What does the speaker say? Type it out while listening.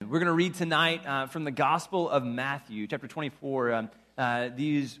We're going to read tonight from the Gospel of Matthew, chapter 24,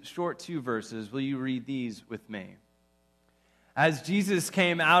 these short 2 verses. Will you read these with me? As Jesus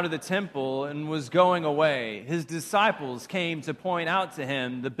came out of the temple and was going away, his disciples came to point out to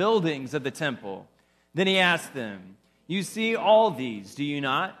him the buildings of the temple. Then he asked them, "You see all these, do you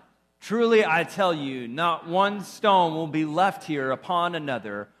not? Truly I tell you, not one stone will be left here upon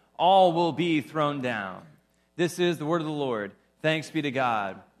another. All will be thrown down." This is the word of the Lord. Thanks be to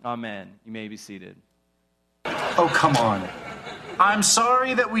God. Amen. You may be seated. Oh, come on. I'm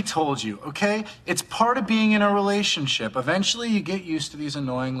sorry that we told you, okay? It's part of being in a relationship. Eventually you get used to these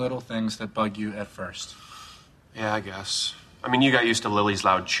annoying little things that bug you at first. Yeah, I guess. I mean, you got used to Lily's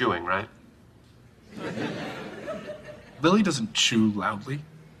loud chewing, right? Lily doesn't chew loudly.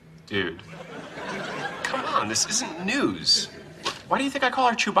 Dude. Come on, this isn't news. Why do you think I call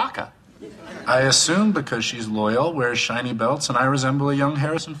her Chewbacca? I assume because she's loyal, wears shiny belts, and I resemble a young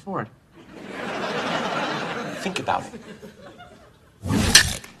Harrison Ford. Think about it.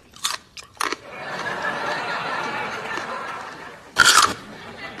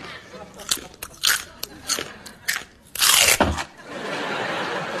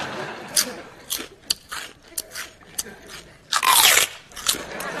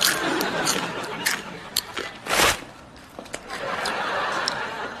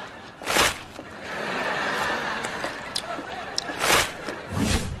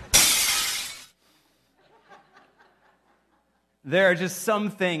 There are just some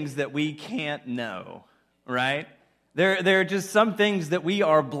things that we can't know, right? There are just some things that we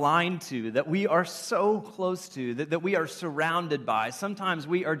are blind to, that we are so close to, that we are surrounded by. Sometimes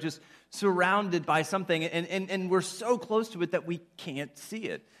we are just surrounded by something, and we're so close to it that we can't see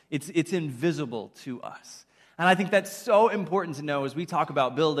it. It's invisible to us. And I think that's so important to know as we talk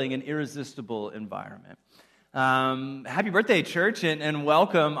about building an irresistible environment. Happy birthday, church, and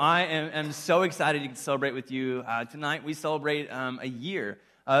welcome. I am so excited to celebrate with you. Tonight we celebrate a year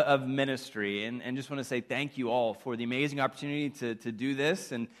of ministry, and just want to say thank you all for the amazing opportunity to do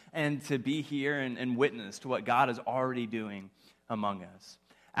this and to be here and witness to what God is already doing among us.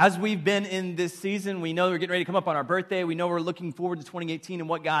 As we've been in this season, we know we're getting ready to come up on our birthday. We know we're looking forward to 2018 and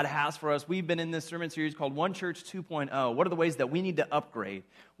what God has for us. We've been in this sermon series called One Church 2.0. What are the ways that we need to upgrade?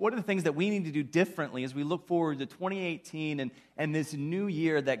 What are the things that we need to do differently as we look forward to 2018 and this new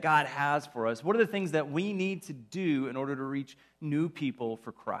year that God has for us? What are the things that we need to do in order to reach new people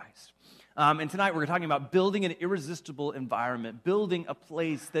for Christ? And tonight we're talking about building an irresistible environment, building a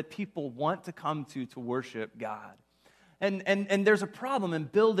place that people want to come to worship God. And there's a problem in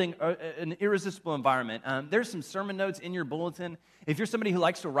building an irresistible environment. There's some sermon notes in your bulletin. If you're somebody who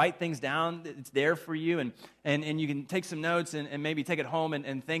likes to write things down, it's there for you, and you can take some notes and maybe take it home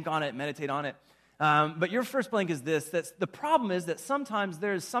and think on it, meditate on it. But your first blank is this: that the problem is that sometimes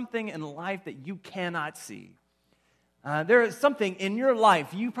there is something in life that you cannot see. There is something in your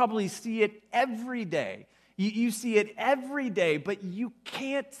life, you probably see it every day. You see it every day, but you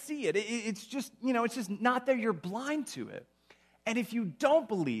can't see it. It's just, it's just not there. You're blind to it. And if you don't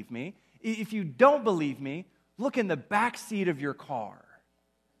believe me, look in the back seat of your car.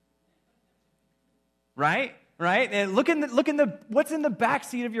 Right? And look in the what's in the back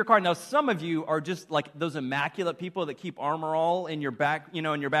seat of your car. Now, some of you are just like those immaculate people that keep Armor All in your back, in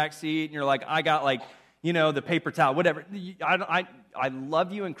your back seat, and you're like, I got the paper towel, whatever. I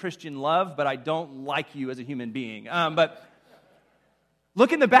love you in Christian love, but I don't like you as a human being. But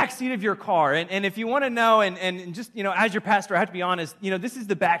look in the back seat of your car, and if you want to know, and just, as your pastor, I have to be honest, this is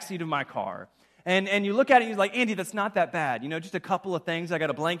the back seat of my car. And you look at it, and you're like, Andy, that's not that bad. Just a couple of things. I got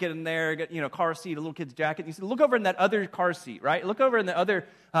a blanket in there, got, car seat, a little kid's jacket. You say, look over in that other car seat, right? Look over in the other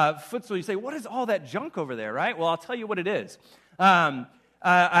footstool. You say, what is all that junk over there, right? Well, I'll tell you what it is.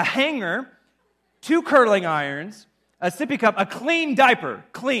 A hanger, 2 curling irons, a sippy cup, a clean diaper,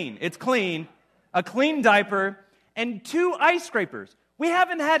 it's clean, a clean diaper, and 2 ice scrapers. We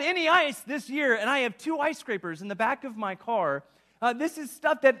haven't had any ice this year, and I have 2 ice scrapers in the back of my car. This is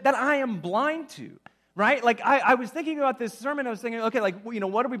stuff that I am blind to, right? Like, I was thinking about this sermon, I was thinking, okay,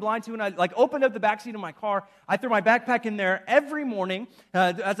 what are we blind to? And I, opened up the back seat of my car, I threw my backpack in there every morning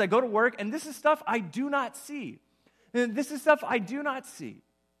as I go to work, and this is stuff I do not see.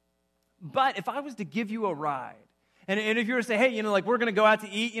 But if I was to give you a ride, and if you were to say, hey, we're going to go out to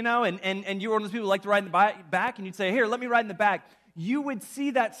eat, and you're one of those people who like to ride in the back, and you'd say, here, let me ride in the back, you would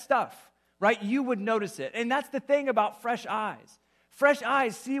see that stuff, right? You would notice it. And that's the thing about fresh eyes. Fresh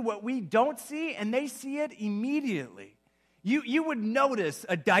eyes see what we don't see, and they see it immediately. You would notice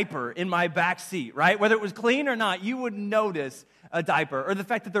a diaper in my back seat, right? Whether it was clean or not, you would notice a diaper. Or the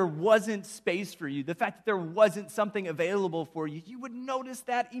fact that there wasn't space for you, the fact that there wasn't something available for you, you would notice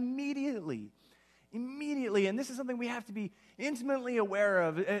that immediately. Immediately. And this is something we have to be intimately aware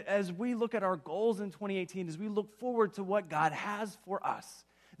of as we look at our goals in 2018, as we look forward to what God has for us.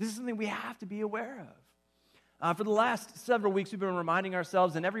 This is something we have to be aware of. For the last several weeks, we've been reminding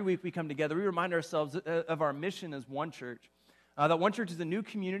ourselves, and every week we come together, we remind ourselves of our mission as One Church. That One Church is a new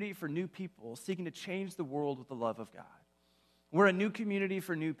community for new people seeking to change the world with the love of God. We're a new community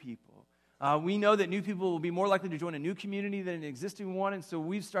for new people. We know that new people will be more likely to join a new community than an existing one, and so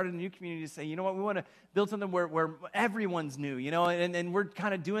we've started a new community to say, you know what, we want to build something where everyone's new, and we're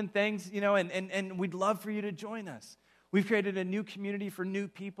kind of doing things, and we'd love for you to join us. We've created a new community for new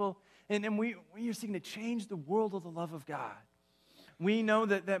people, and we are seeking to change the world with the love of God. We know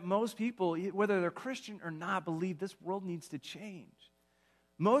that most people, whether they're Christian or not, believe this world needs to change.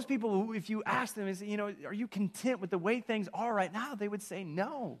 Most people, if you ask them, are you content with the way things are right now? They would say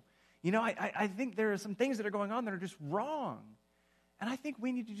no. I think there are some things that are going on that are just wrong. And I think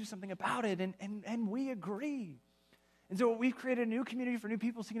we need to do something about it, and we agree. And so we've created a new community for new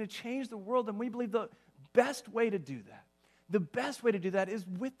people seeking to change the world, and we believe the best way to do that is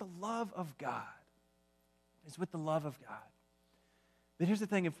with the love of God. It's with the love of God. But here's the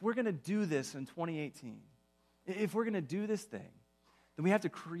thing, if we're going to do this in 2018, if we're going to do this thing, then we have to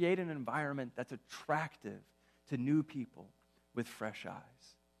create an environment that's attractive to new people with fresh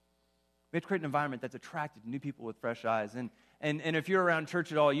eyes. We have to create an environment that's attractive to new people with fresh eyes. And if you're around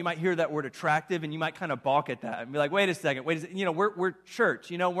church at all, you might hear that word attractive, and you might kind of balk at that and be like, wait a second. We're church.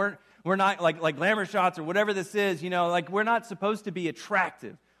 We're not like glamour shots or whatever this is. We're not supposed to be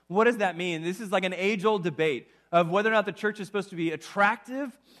attractive. What does that mean? This is like an age-old debate of whether or not the church is supposed to be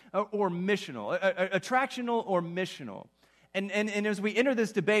attractive or missional, attractional or missional. And as we enter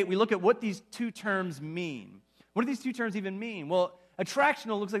this debate, we look at what these two terms mean. What do these two terms even mean? Well,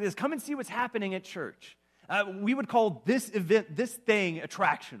 attractional looks like this. Come and see what's happening at church. We would call this event, this thing,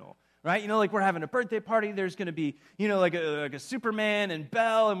 attractional, right? Like we're having a birthday party. There's going to be, like a Superman and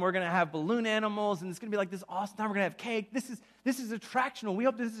Belle, and we're going to have balloon animals, and it's going to be like this awesome time. We're going to have cake. This is attractional. We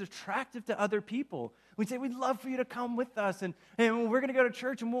hope this is attractive to other people. We'd say, we'd love for you to come with us, and we're going to go to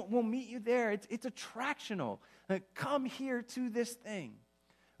church, and we'll meet you there. It's attractional. Come here to this thing.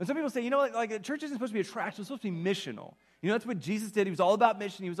 And some people say, like church isn't supposed to be attractional. It's supposed to be missional. That's what Jesus did. He was all about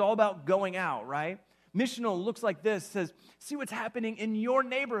mission. He was all about going out, right? Missional looks like this. It says, see what's happening in your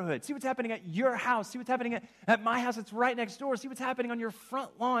neighborhood. See what's happening at your house. See what's happening at my house. It's right next door. See what's happening on your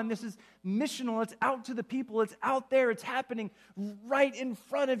front lawn. This is missional. It's out to the people. It's out there. It's happening right in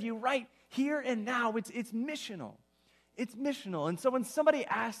front of you, right here and now. It's missional. It's missional. And so when somebody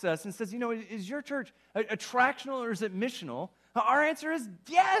asks us and says, is your church attractional or is it missional? Our answer is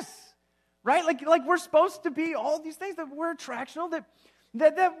yes, right? Like we're supposed to be all these things, that we're attractional,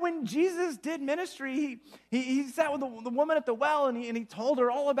 that when Jesus did ministry, he sat with the woman at the well and he told her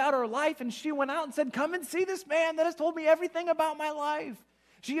all about her life, and she went out and said, come and see this man that has told me everything about my life.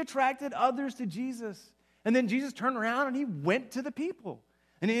 She attracted others to Jesus. And then Jesus turned around and he went to the people.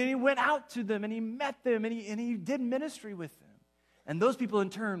 And he went out to them and he met them and he did ministry with them. And those people in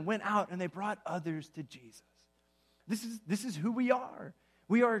turn went out and they brought others to Jesus. This is who we are.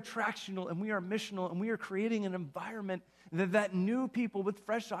 We are attractional and we are missional, and we are creating an environment that new people with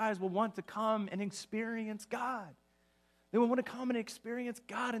fresh eyes will want to come and experience God. They will want to come and experience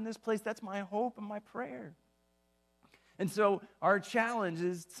God in this place. That's my hope and my prayer. And so our challenge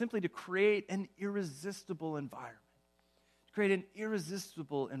is simply to create an irresistible environment. Create an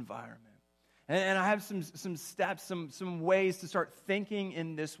irresistible environment. And I have some steps, some ways to start thinking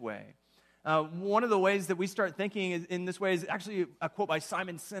in this way. One of the ways that we start thinking in this way is actually a quote by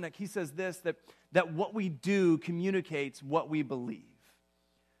Simon Sinek. He says this, that what we do communicates what we believe.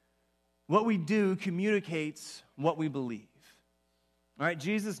 What we do communicates what we believe. All right,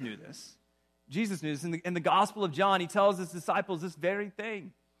 Jesus knew this. Jesus knew this. In the Gospel of John, he tells his disciples this very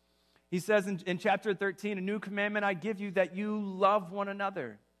thing. He says in chapter 13, a new commandment I give you, that you love one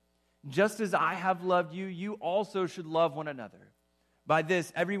another. Just as I have loved you, you also should love one another. By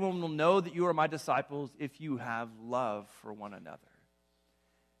this, everyone will know that you are my disciples if you have love for one another.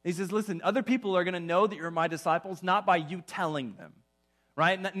 He says, listen, other people are going to know that you're my disciples not by you telling them,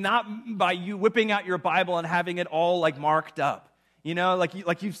 right? Not by you whipping out your Bible and having it all like marked up.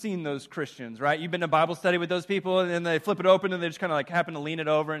 Like you've seen those Christians, right? You've been to Bible study with those people, and then they flip it open, and they just kind of like happen to lean it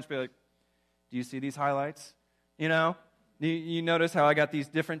over and just be like, do you see these highlights? You notice how I got these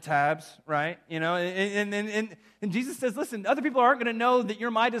different tabs, right? And Jesus says, listen, other people aren't going to know that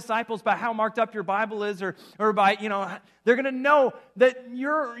you're my disciples by how marked up your Bible is or by, they're going to know that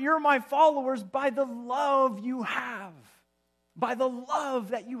you're my followers by the love you have. By the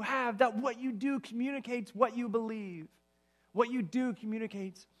love that you have, that what you do communicates what you believe. What you do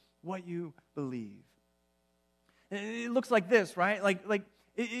communicates what you believe. It looks like this, right? Like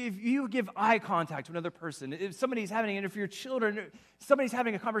if you give eye contact to another person, if somebody's having, and if your children, somebody's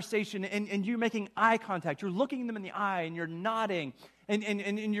having a conversation and you're making eye contact, you're looking them in the eye and you're nodding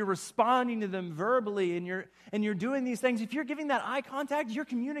and you're responding to them verbally and you're doing these things. If you're giving that eye contact, you're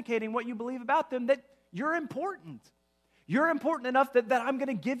communicating what you believe about them, that you're important. You're important enough that I'm going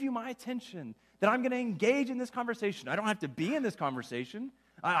to give you my attention, that I'm going to engage in this conversation. I don't have to be in this conversation.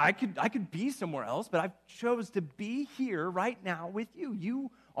 I could be somewhere else, but I've chose to be here right now with you. You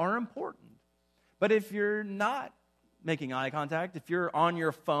are important. But if you're not making eye contact, if you're on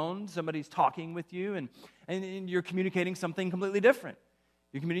your phone, somebody's talking with you, and you're communicating something completely different.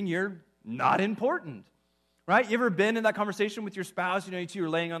 You're communicating you're not important, right? You ever been in that conversation with your spouse? You two are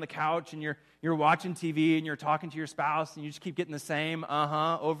laying on the couch, and you're watching TV, and you're talking to your spouse, and you just keep getting the same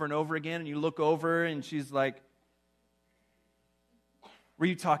over and over again, and you look over, and she's like, Were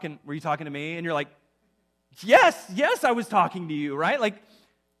you talking to me? And you're like, yes, I was talking to you, right? Like,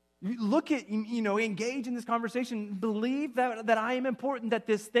 look at, engage in this conversation. Believe that I am important, that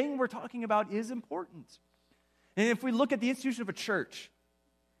this thing we're talking about is important. And if we look at the institution of a church,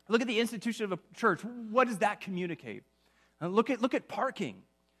 what does that communicate? Look at parking,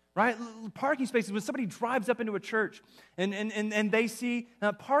 right? Parking spaces. When somebody drives up into a church and they see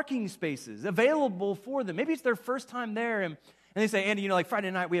parking spaces available for them, maybe it's their first time there, and they say, Andy, like Friday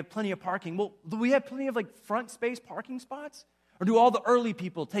night, we have plenty of parking. Well, do we have plenty of front space parking spots? Or do all the early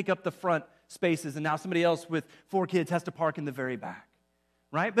people take up the front spaces and now somebody else with 4 kids has to park in the very back?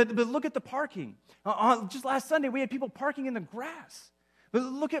 Right? But look at the parking. Just last Sunday, we had people parking in the grass. But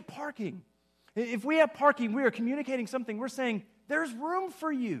look at parking. If we have parking, we are communicating something. We're saying, there's room for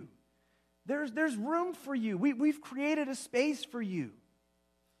you. There's room for you. We've created a space for you.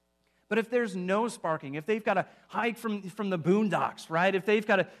 But if there's no parking, if they've got to hike from the boondocks, right? If they've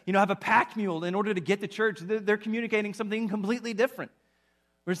got to, have a pack mule in order to get to church, they're communicating something completely different.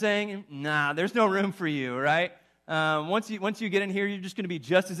 We're saying, nah, there's no room for you, right? Once you get in here, you're just going to be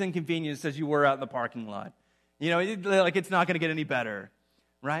just as inconvenienced as you were out in the parking lot. It's not going to get any better,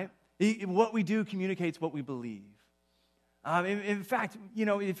 right? What we do communicates what we believe. In fact,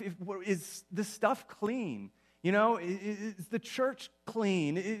 is the stuff clean? Is the church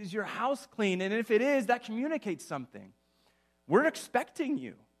clean? Is your house clean? And if it is, that communicates something. We're expecting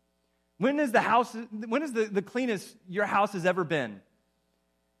you. When is the cleanest your house has ever been?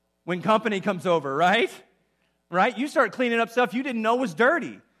 When company comes over, right? Right? You start cleaning up stuff you didn't know was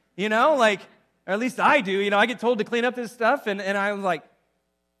dirty. Or at least I do. I get told to clean up this stuff, and I was like,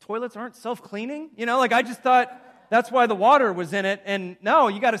 toilets aren't self-cleaning? I just thought that's why the water was in it. And no,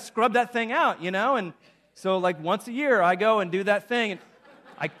 you got to scrub that thing out, and so once a year, I go and do that thing, and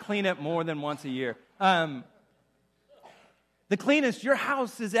I clean it more than once a year. The cleanest your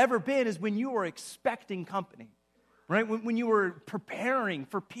house has ever been is when you were expecting company, right? When you were preparing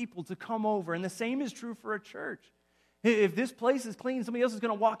for people to come over, and the same is true for a church. If this place is clean, somebody else is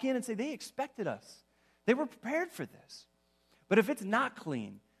going to walk in and say, they expected us. They were prepared for this. But if it's not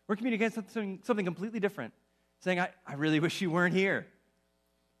clean, we're communicating something completely different, saying, I really wish you weren't here.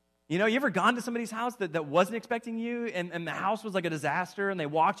 You ever gone to somebody's house that wasn't expecting you, and the house was like a disaster, and they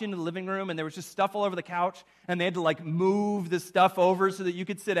walked you into the living room, and there was just stuff all over the couch, and they had to move the stuff over so that you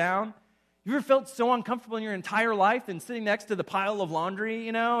could sit down? You ever felt so uncomfortable in your entire life than sitting next to the pile of laundry,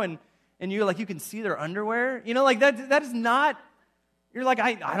 and you're you can see their underwear? That is not, you're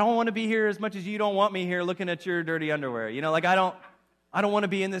I don't want to be here as much as you don't want me here looking at your dirty underwear. I don't want to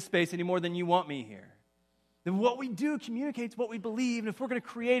be in this space any more than you want me here. Then what we do communicates what we believe, and if we're going to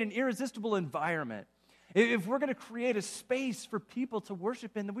create an irresistible environment, if we're going to create a space for people to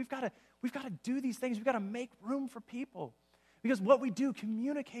worship in, then we've got to do these things. We've got to make room for people, because what we do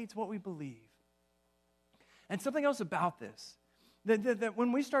communicates what we believe. And something else about this, that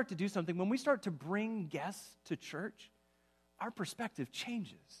when we start to do something, when we start to bring guests to church, our perspective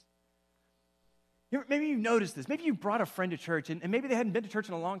changes. Maybe you've noticed this. Maybe you brought a friend to church, and maybe they hadn't been to church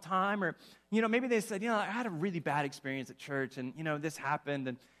in a long time, or, maybe they said, I had a really bad experience at church, and, this happened,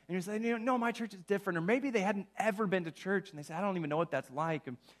 and you say, no, my church is different. Or maybe they hadn't ever been to church, and they said, I don't even know what that's like.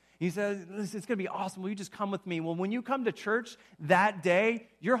 And he says, it's going to be awesome. Will you just come with me? Well, when you come to church that day,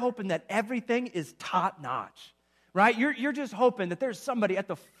 you're hoping that everything is top-notch. right? You're just hoping that there's somebody at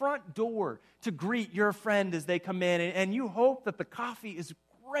the front door to greet your friend as they come in, and you hope that the coffee is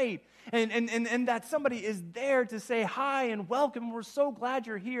great, and that somebody is there to say hi and welcome. We're so glad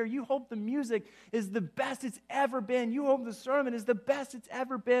you're here. You hope the music is the best it's ever been. You hope the sermon is the best it's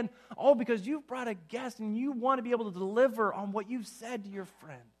ever been, all because you've brought a guest and you want to be able to deliver on what you've said to your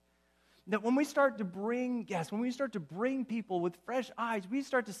friend. That when we start to bring guests, when we start to bring people with fresh eyes, we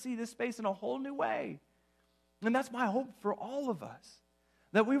start to see this space in a whole new way. And that's my hope for all of us,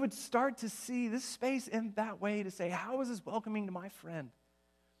 that we would start to see this space in that way, to say, how is this welcoming to my friend?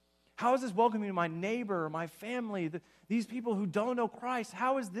 How is this welcoming to my neighbor, my family, these people who don't know Christ?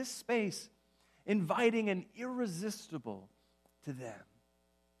 How is this space inviting and irresistible to them?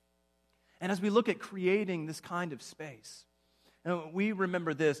 And as we look at creating this kind of space, we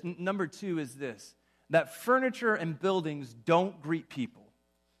remember this. Number 2 is this, that furniture and buildings don't greet people,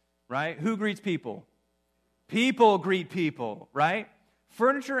 right? Who greets people? People greet people, right?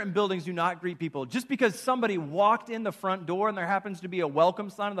 Furniture and buildings do not greet people. Just because somebody walked in the front door and there happens to be a welcome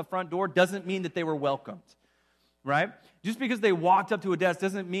sign on the front door doesn't mean that they were welcomed, right? Just because they walked up to a desk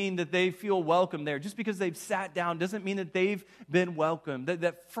doesn't mean that they feel welcome there. Just because they've sat down doesn't mean that they've been welcomed.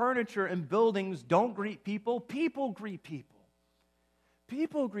 That furniture and buildings don't greet people. People greet people.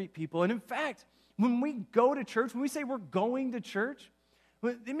 People greet people. And in fact, when we go to church, when we say we're going to church,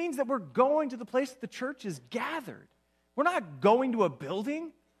 it means that we're going to the place that the church is gathered. We're not going to a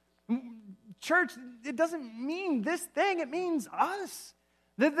building. Church, it doesn't mean this thing. It means us.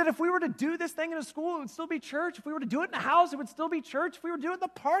 That if we were to do this thing in a school, it would still be church. If we were to do it in a house, it would still be church. If we were to do it in the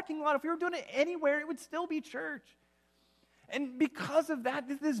parking lot, if we were doing it anywhere, it would still be church. And because of that,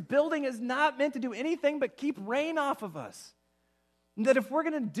 this building is not meant to do anything but keep rain off of us. That if we're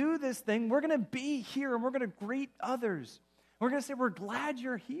going to do this thing, we're going to be here and we're going to greet others. We're going to say, we're glad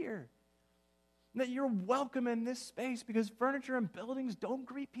you're here. That you're welcome in this space, because furniture and buildings don't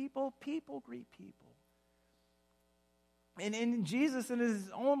greet people. People greet people. And in Jesus, in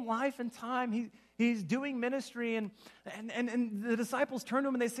his own life and time, he's doing ministry, and the disciples turn to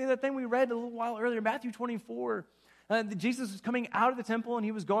him and they say that thing we read a little while earlier, Matthew 24. Jesus was coming out of the temple and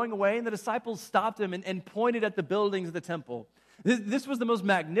he was going away, and the disciples stopped him and pointed at the buildings of the temple. This was the most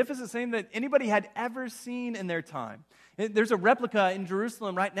magnificent thing that anybody had ever seen in their time. There's a replica in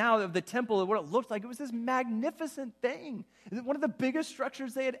Jerusalem right now of the temple, of what it looked like. It was this magnificent thing. One of the biggest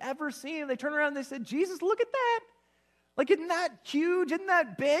structures they had ever seen. And they turned around and they said, Jesus, look at that. Like, isn't that huge? Isn't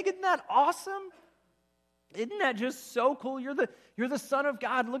that big? Isn't that awesome? Isn't that just so cool? You're the Son of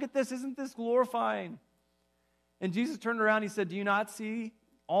God. Look at this. Isn't this glorifying? And Jesus turned around and he said, do you not see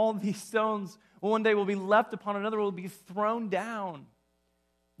all these stones one day will be left upon another, will be thrown down.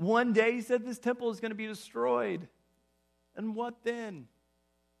 One day, he said, this temple is going to be destroyed. And what then?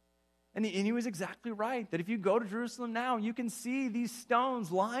 And he was exactly right, that if you go to Jerusalem now, you can see these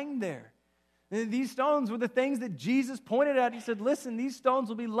stones lying there. And these stones were the things that Jesus pointed at. He said, listen, these stones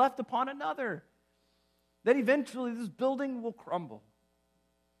will be left upon another. That eventually this building will crumble.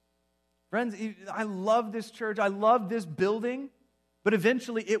 Friends, I love this church. I love this building. But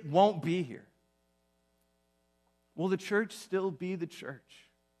eventually it won't be here. Will the church still be the church?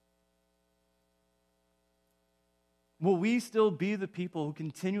 Will we still be the people who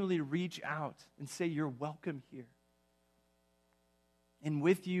continually reach out and say, you're welcome here? And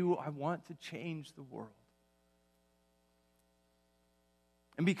with you, I want to change the world.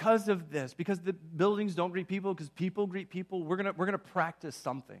 And because of this, because the buildings don't greet people, because people greet people, we're gonna practice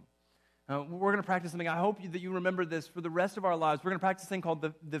something. We're going to practice something. I hope that you remember this for the rest of our lives. We're going to practice a thing called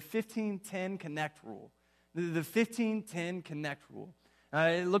the 15-10 Connect Rule. The 15-10 Connect Rule.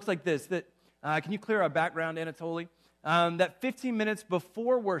 It looks like this. Can you clear our background, Anatoly? That 15 minutes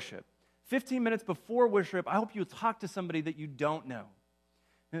before worship, I hope you'll talk to somebody that you don't know.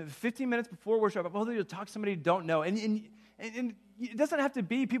 15 minutes before worship, I hope you'll talk to somebody you don't know. And it doesn't have to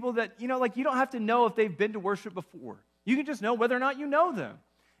be people that, you don't have to know if they've been to worship before. You can just know whether or not you know them.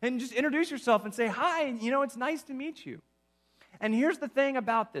 And just introduce yourself and say, hi, it's nice to meet you. And here's the thing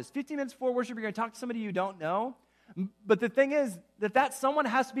about this. 15 minutes before worship, you're going to talk to somebody you don't know. But the thing is that someone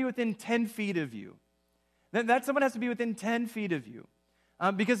has to be within 10 feet of you. That someone has to be within 10 feet of you.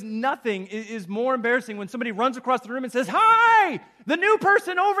 Because nothing is more embarrassing when somebody runs across the room and says, hi, the new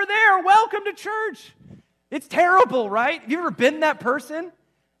person over there, welcome to church. It's terrible, right? Have you ever been that person?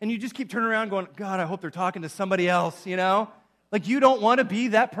 And you just keep turning around going, God, I hope they're talking to somebody else, Like, you don't want to be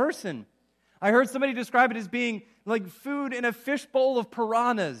that person. I heard somebody describe it as being like food in a fishbowl of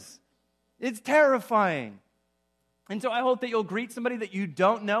piranhas. It's terrifying. And so I hope that you'll greet somebody that you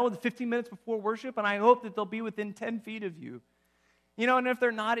don't know 15 minutes before worship, and I hope that they'll be within 10 feet of you. And if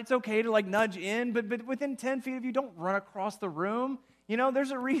they're not, it's okay to nudge in, but within 10 feet of you, don't run across the room.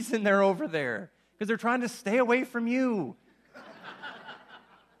 There's a reason they're over there, because they're trying to stay away from you.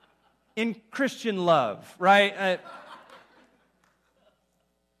 In Christian love, right?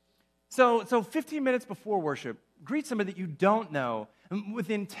 So 15 minutes before worship, greet somebody that you don't know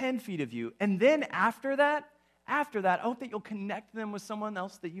within 10 feet of you. And then after that, I hope that you'll connect them with someone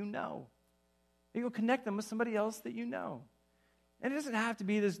else that you know. That you'll connect them with somebody else that you know. And it doesn't have to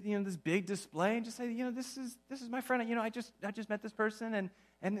be this, this big display. And just say, this is my friend. I just met this person,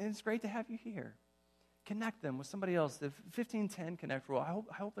 and it's great to have you here. Connect them with somebody else. The 15-10 connect rule. I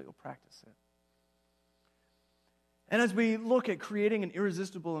hope that you'll practice it. And as we look at creating an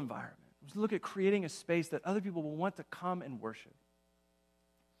irresistible environment, as we look at creating a space that other people will want to come and worship,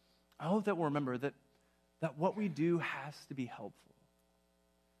 I hope that we'll remember that what we do has to be helpful.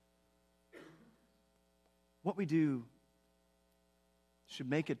 What we do should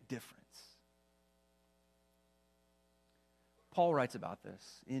make a difference. Paul writes about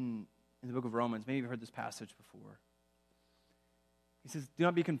this in the book of Romans. Maybe you've heard this passage before. He says, do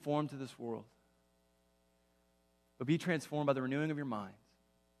not be conformed to this world, but be transformed by the renewing of your mind,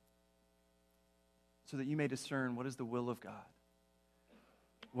 so that you may discern what is the will of God,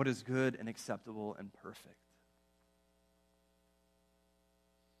 what is good and acceptable and perfect.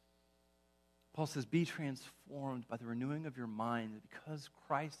 Paul says, be transformed by the renewing of your mind. Because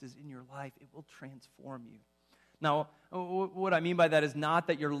Christ is in your life, it will transform you. Now, what I mean by that is not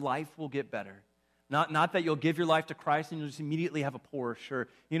that your life will get better. Not that you'll give your life to Christ and you'll just immediately have a Porsche,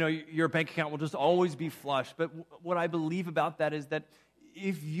 or your bank account will just always be flush. But what I believe about that is that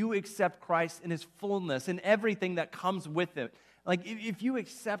if you accept Christ in his fullness and everything that comes with it, if you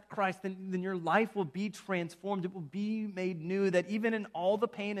accept Christ, then your life will be transformed. It will be made new, that even in all the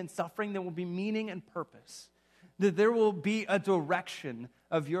pain and suffering, there will be meaning and purpose. That there will be a direction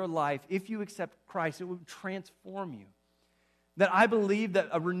of your life. If you accept Christ, it will transform you. That I believe that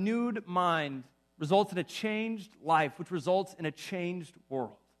a renewed mind results in a changed life, which results in a changed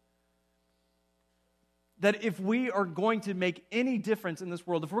world. That if we are going to make any difference in this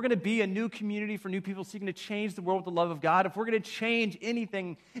world, if we're going to be a new community for new people seeking to change the world with the love of God, if we're going to change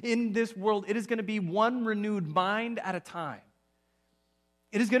anything in this world, it is going to be one renewed mind at a time.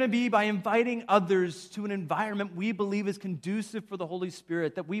 It is going to be by inviting others to an environment we believe is conducive for the Holy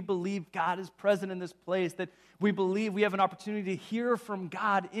Spirit, that we believe God is present in this place, that we believe we have an opportunity to hear from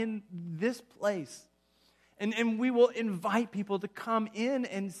God in this place. And we will invite people to come in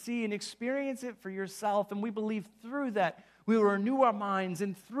and see and experience it for yourself. And we believe through that we will renew our minds,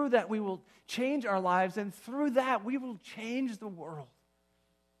 and through that we will change our lives, and through that we will change the world.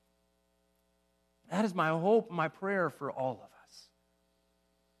 That is my hope, my prayer for all of us.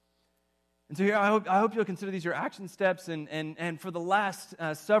 And so here, I hope you'll consider these your action steps. And for the last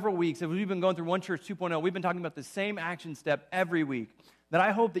several weeks, as we've been going through One Church 2.0, we've been talking about the same action step every week. That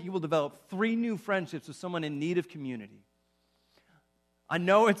I hope that you will develop 3 new friendships with someone in need of community. I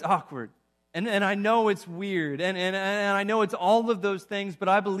know it's awkward, and I know it's weird, and I know it's all of those things, but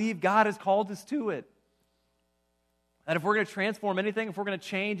I believe God has called us to it. That if we're going to transform anything, if we're going to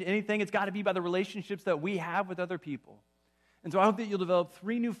change anything, it's got to be by the relationships that we have with other people. And so I hope that you'll develop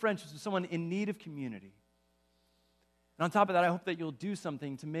 3 new friendships with someone in need of community. And on top of that, I hope that you'll do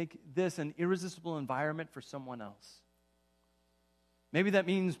something to make this an irresistible environment for someone else. Maybe that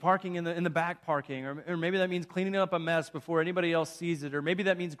means parking in the back parking, or maybe that means cleaning up a mess before anybody else sees it, or maybe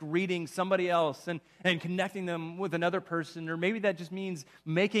that means greeting somebody else and connecting them with another person, or maybe that just means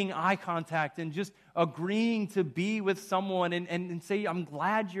making eye contact and just agreeing to be with someone and say, I'm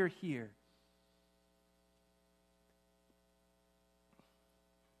glad you're here.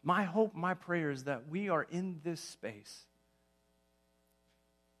 My hope, my prayer is that we are in this space,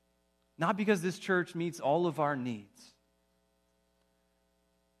 not because this church meets all of our needs,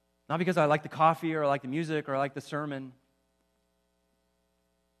 not because I like the coffee or I like the music or I like the sermon,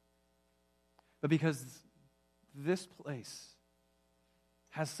 but because this place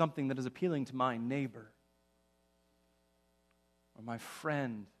has something that is appealing to my neighbor or my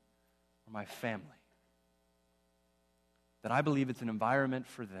friend or my family. That I believe it's an environment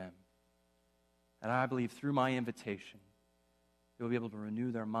for them. And I believe through my invitation, they will be able to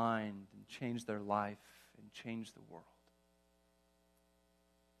renew their mind and change their life and change the world.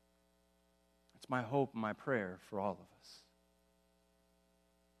 It's my hope and my prayer for all of us.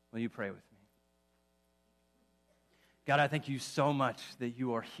 Will you pray with me? God, I thank you so much that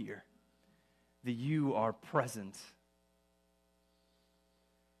you are here, that you are present.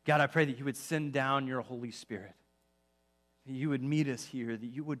 God, I pray that you would send down your Holy Spirit, that you would meet us here, that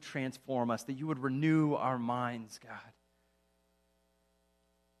you would transform us, that you would renew our minds, God.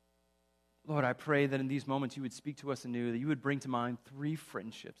 Lord, I pray that in these moments you would speak to us anew, that you would bring to mind 3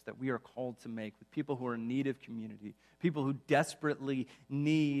 friendships that we are called to make with people who are in need of community, people who desperately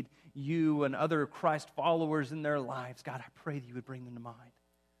need you and other Christ followers in their lives. God, I pray that you would bring them to mind,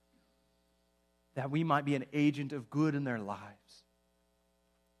 that we might be an agent of good in their lives.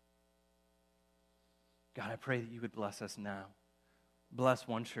 God, I pray that you would bless us now. Bless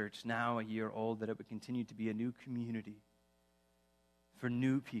One Church, now a year old, that it would continue to be a new community for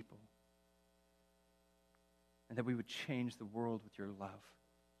new people, and that we would change the world with your love.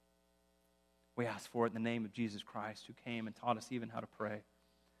 We ask for it in the name of Jesus Christ, who came and taught us even how to pray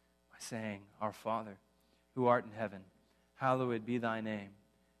by saying, Our Father, who art in heaven, hallowed be thy name.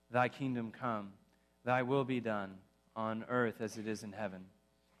 Thy kingdom come, thy will be done on earth as it is in heaven.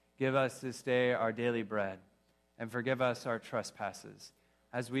 Give us this day our daily bread, and forgive us our trespasses,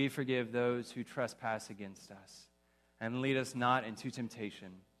 as we forgive those who trespass against us. And lead us not into temptation,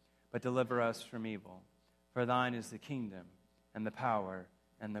 but deliver us from evil. For thine is the kingdom, and the power,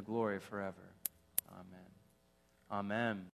 and the glory forever. Amen. Amen.